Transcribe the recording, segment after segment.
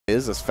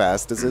is as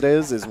fast as it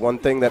is one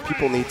thing that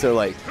people need to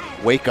like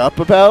wake up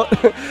about.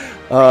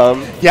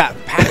 Yeah,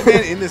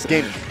 Pac-Man in this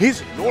game,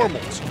 his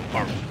normals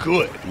are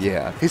good.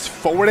 Yeah. His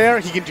forward air,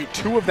 he can do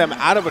 2 of them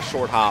out of a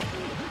short hop.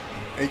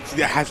 It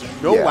has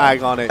no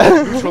lag on it.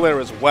 Neutral air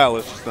as well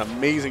is just an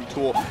amazing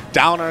tool.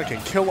 Down air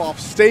can kill off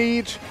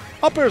stage.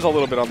 Up air is a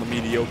little bit on the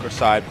mediocre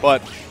side,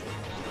 but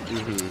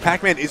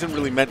Pac-Man isn't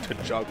really meant to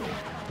juggle.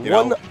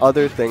 One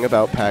other thing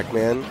about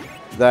Pac-Man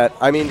that,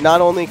 I mean,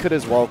 not only could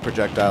his wall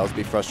projectiles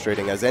be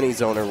frustrating as any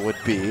zoner would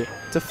be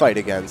to fight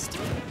against,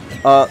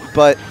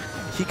 but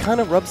he kind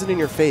of rubs it in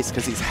your face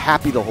because he's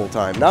happy the whole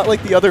time. Not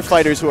like the other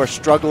fighters who are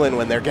struggling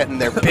when they're getting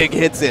their big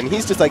hits in.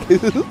 He's just like,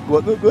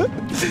 what?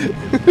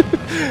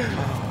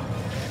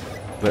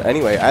 But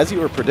anyway, as you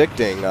were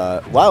predicting,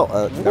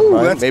 wow, never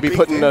mind. Maybe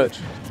putting a...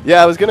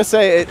 Yeah, I was going to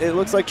say, it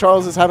looks like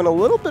Charles is having a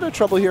little bit of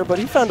trouble here, but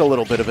he found a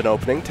little bit of an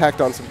opening,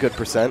 tacked on some good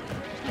percent.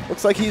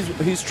 Looks like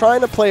he's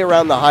trying to play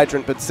around the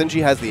hydrant, but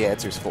Sinji has the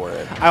answers for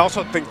it. I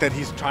also think that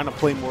he's trying to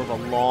play more of a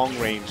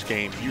long-range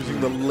game,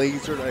 using the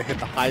laser to hit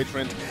the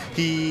hydrant.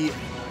 He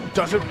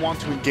doesn't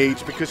want to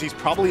engage because he's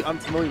probably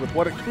unfamiliar with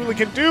what it truly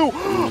can do.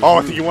 Oh,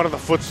 I think he wanted the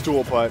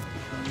footstool, but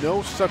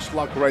no such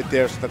luck right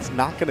there, so that's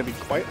not going to be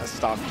quite a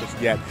stock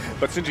just yet.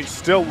 But Sinji's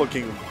still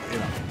looking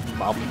in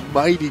a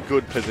mighty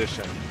good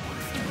position.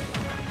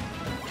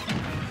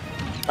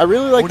 I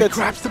really like that. He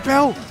grabs the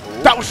bell.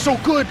 That was so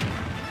good.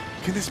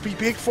 Can this be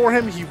big for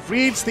him? He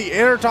reads the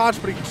air dodge,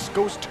 but he just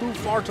goes too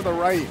far to the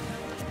right.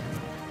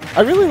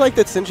 I really like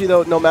that Sinji,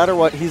 though, no matter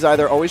what, he's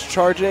either always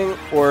charging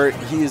or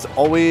he's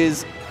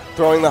always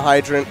throwing the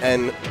hydrant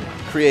and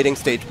creating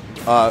stage,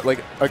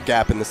 like a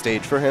gap in the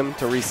stage for him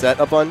to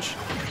reset a bunch,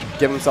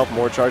 give himself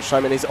more charge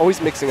time, and he's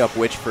always mixing up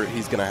which fruit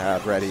he's going to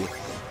have ready.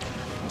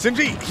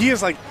 Sinji, he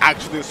is like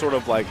actually sort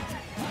of like,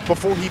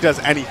 before he does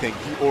anything,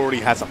 he already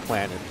has a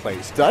plan in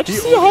place. Did I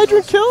just see a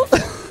hydrant kill?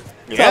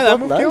 Yeah, that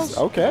move kills.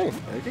 Okay.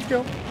 They can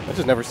kill. I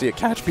just never see it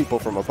catch people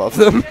from above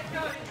them.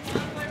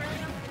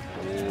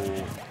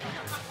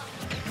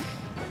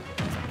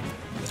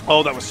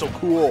 Oh, that was so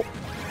cool.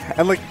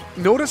 And like,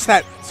 notice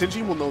that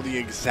Sinji will know the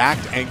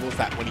exact angles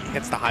that when he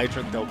hits the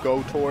hydrant, they'll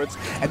go towards.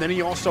 And then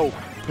he also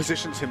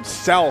positions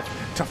himself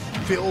to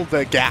fill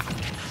the gap,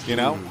 you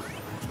know?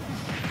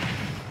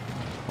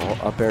 Oh,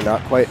 up there,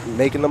 not quite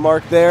making the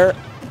mark there.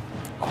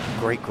 Oh,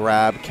 great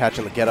grab,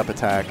 catching the get-up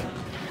attack.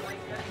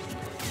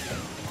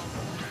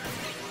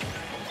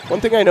 One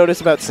thing I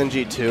notice about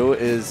Sinji, too,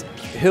 is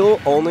he'll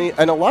only,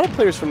 and a lot of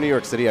players from New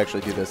York City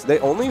actually do this, they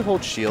only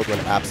hold shield when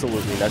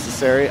absolutely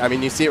necessary. I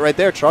mean, you see it right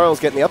there, Charles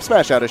getting the up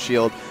smash out of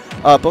shield.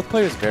 Both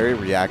players very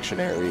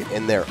reactionary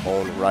in their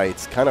own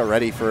rights, kind of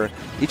ready for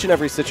each and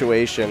every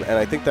situation, and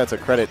I think that's a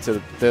credit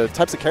to the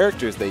types of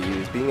characters they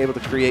use, being able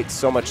to create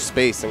so much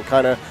space and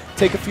kind of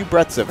take a few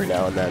breaths every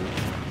now and then.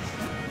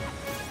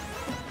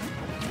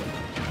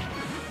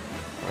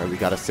 All right, we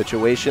got a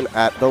situation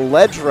at the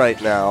ledge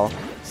right now.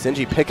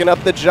 Sinji picking up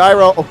the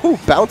gyro, oh,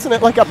 bouncing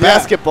it like a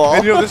basketball.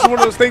 And you know, this is one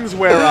of those things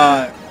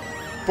where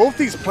both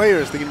these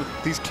players,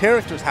 these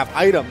characters have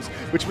items,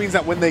 which means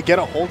that when they get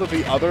a hold of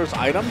the other's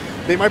item,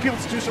 they might be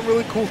able to do some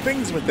really cool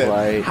things with it.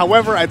 Right.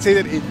 However, I'd say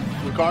that in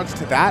regards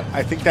to that,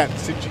 I think that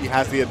Sinji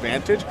has the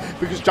advantage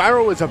because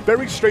gyro is a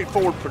very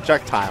straightforward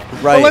projectile.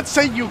 Right. But let's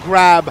say you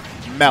grab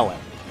melon.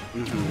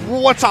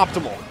 What's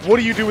optimal? What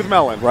do you do with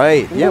melon?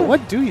 Right. Yeah,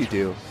 what do you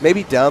do?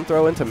 Maybe down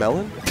throw into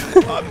melon?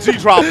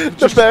 Z-drop.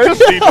 just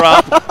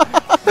Z-drop.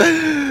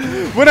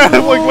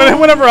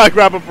 Whenever I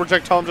grab a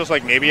projectile, I'm just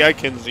like, maybe I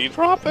can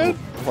Z-drop it?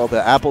 Well,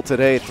 the apple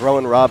today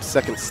throwing Rob's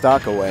second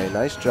stock away.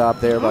 Nice job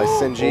there by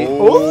Sinji.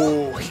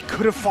 Oh, he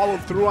could have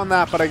followed through on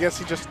that, but I guess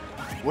he just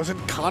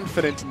wasn't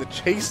confident in the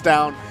chase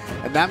down,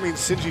 and that means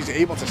Sinji's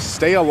able to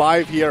stay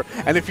alive here.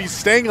 And if he's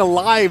staying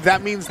alive,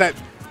 that means that,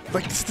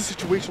 like, this is the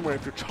situation where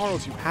if you're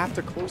Charles, you have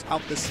to close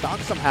out this stock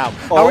somehow.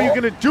 How are you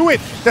going to do it?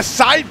 The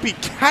side B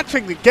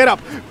catching the get up.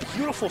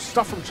 Beautiful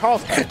stuff from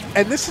Charles.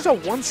 And this is a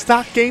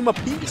one-stock game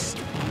apiece.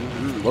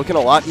 Looking a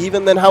lot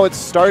even than how it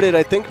started.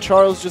 I think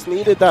Charles just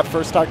needed that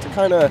first stock to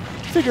kind of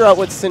figure out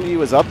what Sinji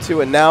was up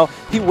to. And now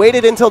he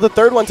waited until the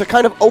third one to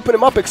kind of open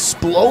him up,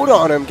 explode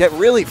on him, get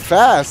really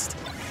fast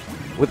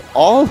with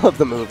all of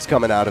the moves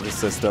coming out of his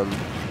system.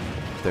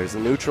 There's a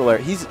neutral air.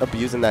 He's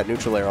abusing that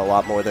neutral air a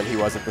lot more than he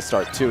was at the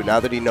start, too. Now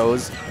that he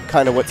knows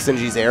kind of what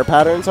Sinji's air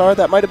patterns are,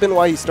 that might have been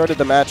why he started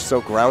the match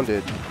so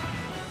grounded.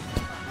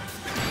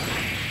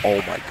 Oh,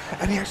 my God.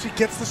 And he actually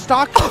gets the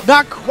stock.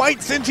 Not quite.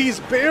 Sinji's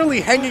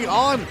barely hanging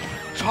on.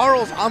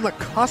 Charles on the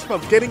cusp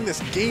of getting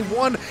this game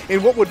one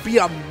in what would be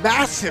a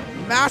massive,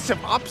 massive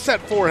upset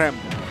for him.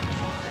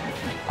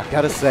 I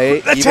got to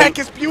say, the tech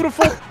is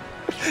beautiful.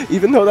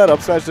 Even though that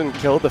up smash didn't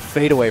kill, the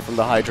fadeaway from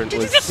the hydrant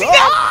was... Did you see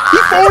that? He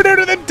forward aired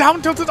and then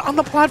down tilted on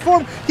the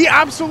platform. He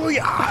absolutely...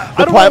 I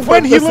don't know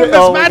when he learned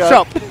this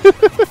matchup.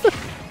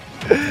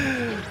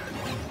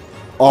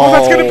 Oh,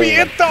 that's going to be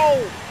it,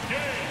 though.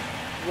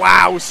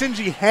 Wow,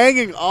 Sinji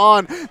hanging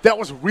on. That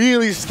was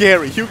really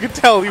scary. You could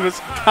tell he was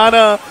kind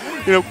of,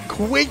 you know,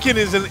 quaking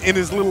in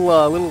his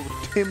little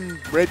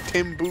red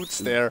Tim boots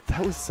there.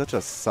 That was such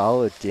a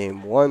solid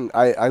game one.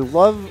 I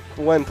love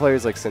when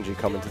players like Sinji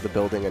come into the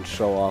building and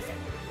show off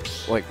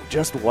like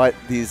just what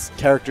these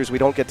characters we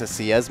don't get to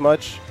see as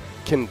much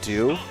can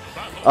do.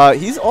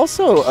 He's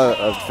also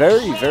a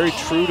very, very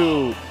true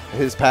to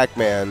his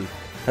Pac-Man.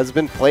 Has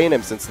been playing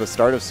him since the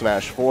start of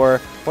Smash 4.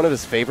 One of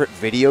his favorite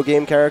video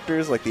game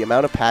characters. Like the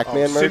amount of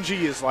Pac-Man merch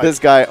Sinji is like this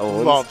guy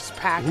owns. Loves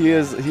Pac-Man. He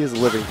is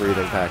living,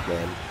 breathing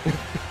Pac-Man.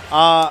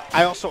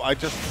 I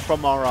just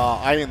from our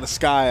Eye in the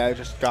Sky, I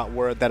just got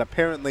word that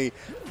apparently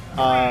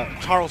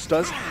Charles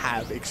does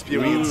have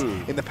experience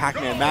in the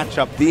Pac-Man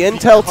matchup. The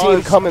Intel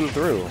team coming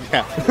through.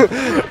 Yeah.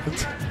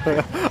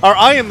 Our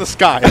Eye in the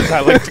Sky, as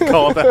I like to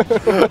call them.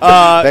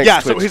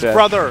 Thanks, so his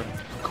brother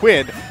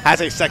Quid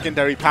has a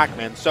secondary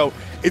Pac-Man, so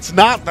it's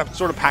not the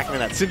sort of Pac-Man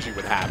that Sinji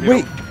would have.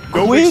 Wait,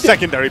 Quid,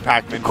 secondary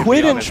Pac-Man.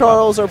 Quid and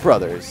Charles are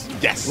brothers.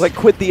 Yes. Like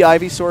Quid the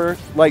Ivysaur,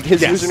 like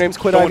his username's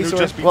Quid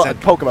Ivysaur. Well,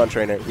 Pokemon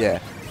trainer, yeah.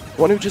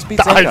 One who just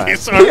beats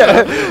Ivysaur.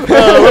 Yeah.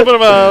 A little bit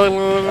of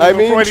a I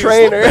mean,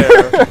 trainer.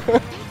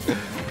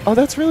 Oh,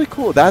 that's really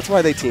cool. That's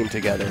why they team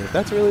together.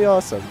 That's really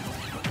awesome.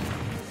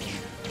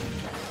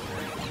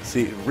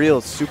 See,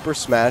 real Super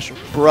Smash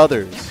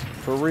Brothers.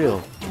 For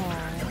real.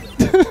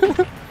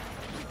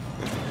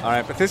 All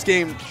right, but this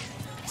game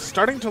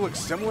starting to look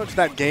similar to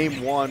that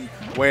game one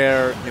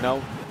where,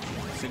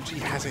 Sinji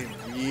has a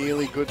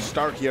really good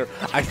start here.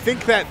 I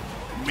think that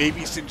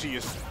maybe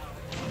Sinji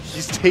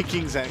he's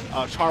taking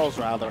Charles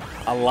rather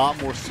a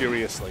lot more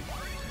seriously.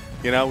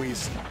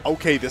 He's,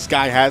 okay, this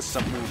guy has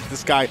some moves.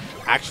 This guy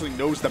actually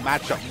knows the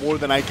matchup more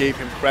than I gave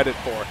him credit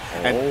for.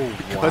 And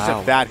because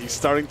of that, he's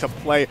starting to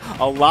play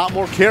a lot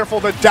more careful.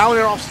 The down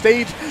air off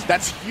stage,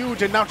 that's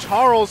huge. And now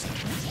Charles,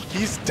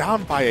 he's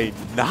down by a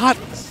not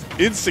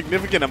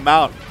insignificant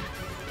amount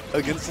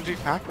against Sinji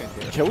Pac-Man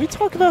here. Can we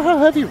talk about how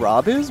heavy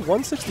Rob is?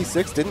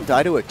 166 didn't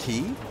die to a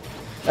key.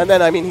 And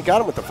then, I mean, he got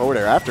him with the forward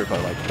air after,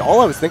 but like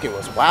all I was thinking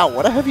was, wow,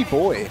 what a heavy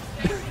boy.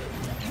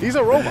 He's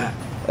a robot.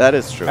 That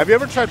is true. Have you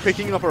ever tried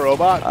picking up a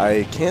robot?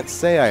 I can't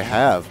say I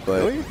have,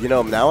 but really?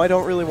 Now I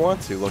don't really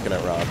want to, looking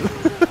at Rob.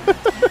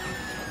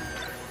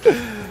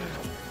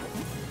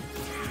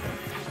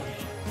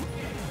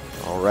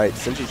 All right,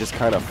 Sinji just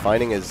kind of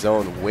finding his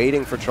zone,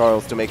 waiting for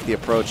Charles to make the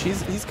approach.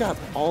 He's got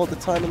all the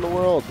time in the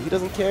world. He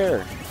doesn't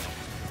care.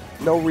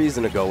 No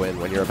reason to go in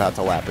when you're about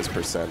to lap his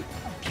percent.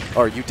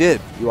 Or you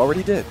did. You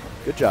already did.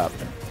 Good job.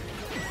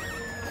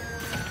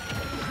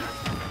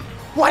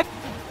 What?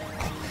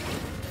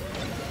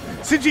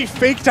 Sinji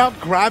faked out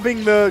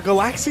grabbing the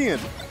Galaxian.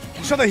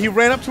 You saw that he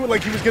ran up to it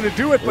like he was going to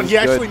do it, but he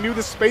actually knew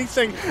the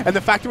spacing and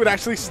the fact it would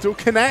actually still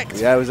connect.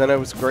 Yeah, it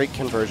was great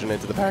conversion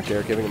into the back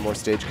air, giving him more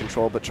stage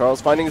control, but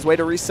Charles finding his way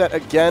to reset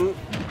again.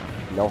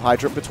 No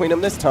Hydra between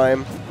them this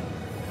time.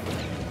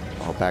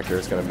 Oh, back air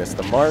is going to miss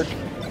the mark.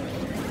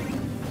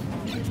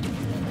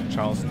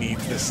 Charles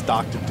needs this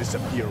stock to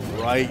disappear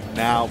right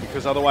now,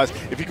 because otherwise,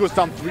 if he goes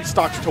down 3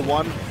 stocks to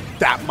 1,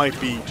 that might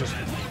be just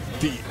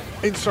the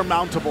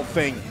insurmountable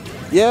thing.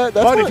 Yeah,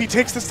 that's but if he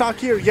takes the stock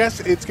here,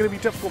 yes, it's going to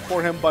be difficult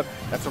for him, but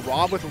that's a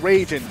Rob with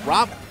Rage, and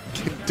Rob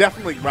can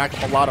definitely rack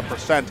up a lot of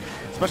percent,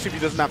 especially if he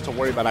doesn't have to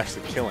worry about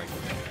actually killing.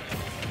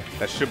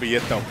 That should be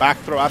it, though. Back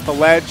throw at the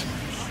ledge,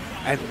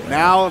 and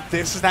now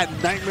this is that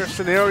nightmare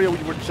scenario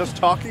we were just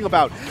talking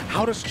about.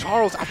 How does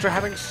Charles, after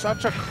having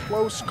such a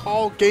close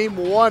call game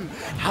one,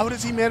 how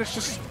does he manage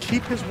to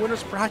keep his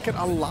winner's bracket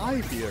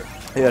alive here?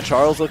 Yeah,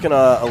 Charles looking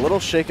a little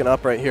shaken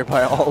up right here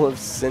by all of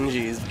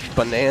Sinji's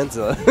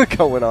bonanza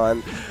going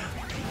on.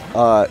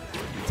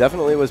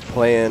 Definitely was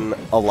playing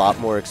a lot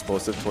more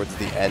explosive towards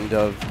the end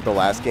of the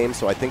last game,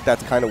 so I think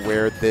that's kind of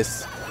where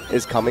this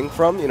is coming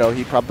from.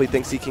 He probably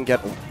thinks he can get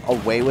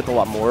away with a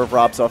lot more of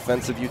Rob's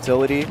offensive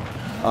utility,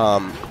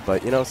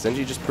 but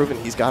Sinji just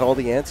proven he's got all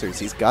the answers.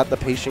 He's got the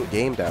patient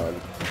game down.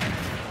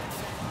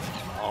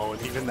 Oh,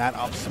 and even that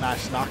up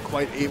smash not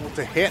quite able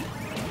to hit.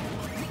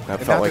 That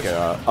felt like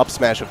an up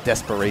smash of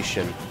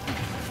desperation.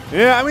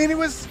 Yeah, I mean, it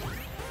was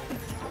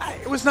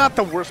not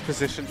the worst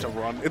position to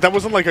run. That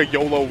wasn't like a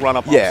YOLO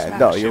run-up yeah, smash,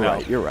 no, you're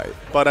right, you're right.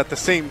 But at the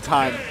same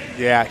time,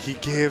 yeah, he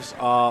gives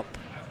up.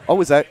 Oh,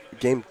 was that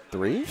game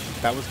 3?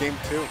 That was game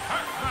 2.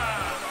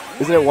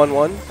 Isn't it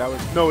 1-1? That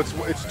was no, it's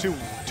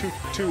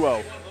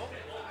 2-0.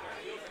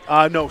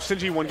 No,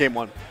 Sinji won game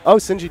 1. Oh,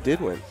 Sinji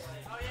did win.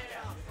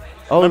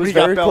 Oh, Remember it was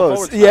very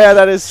close. forward Yeah,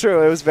 that is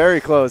true. It was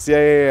very close.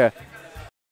 Yeah.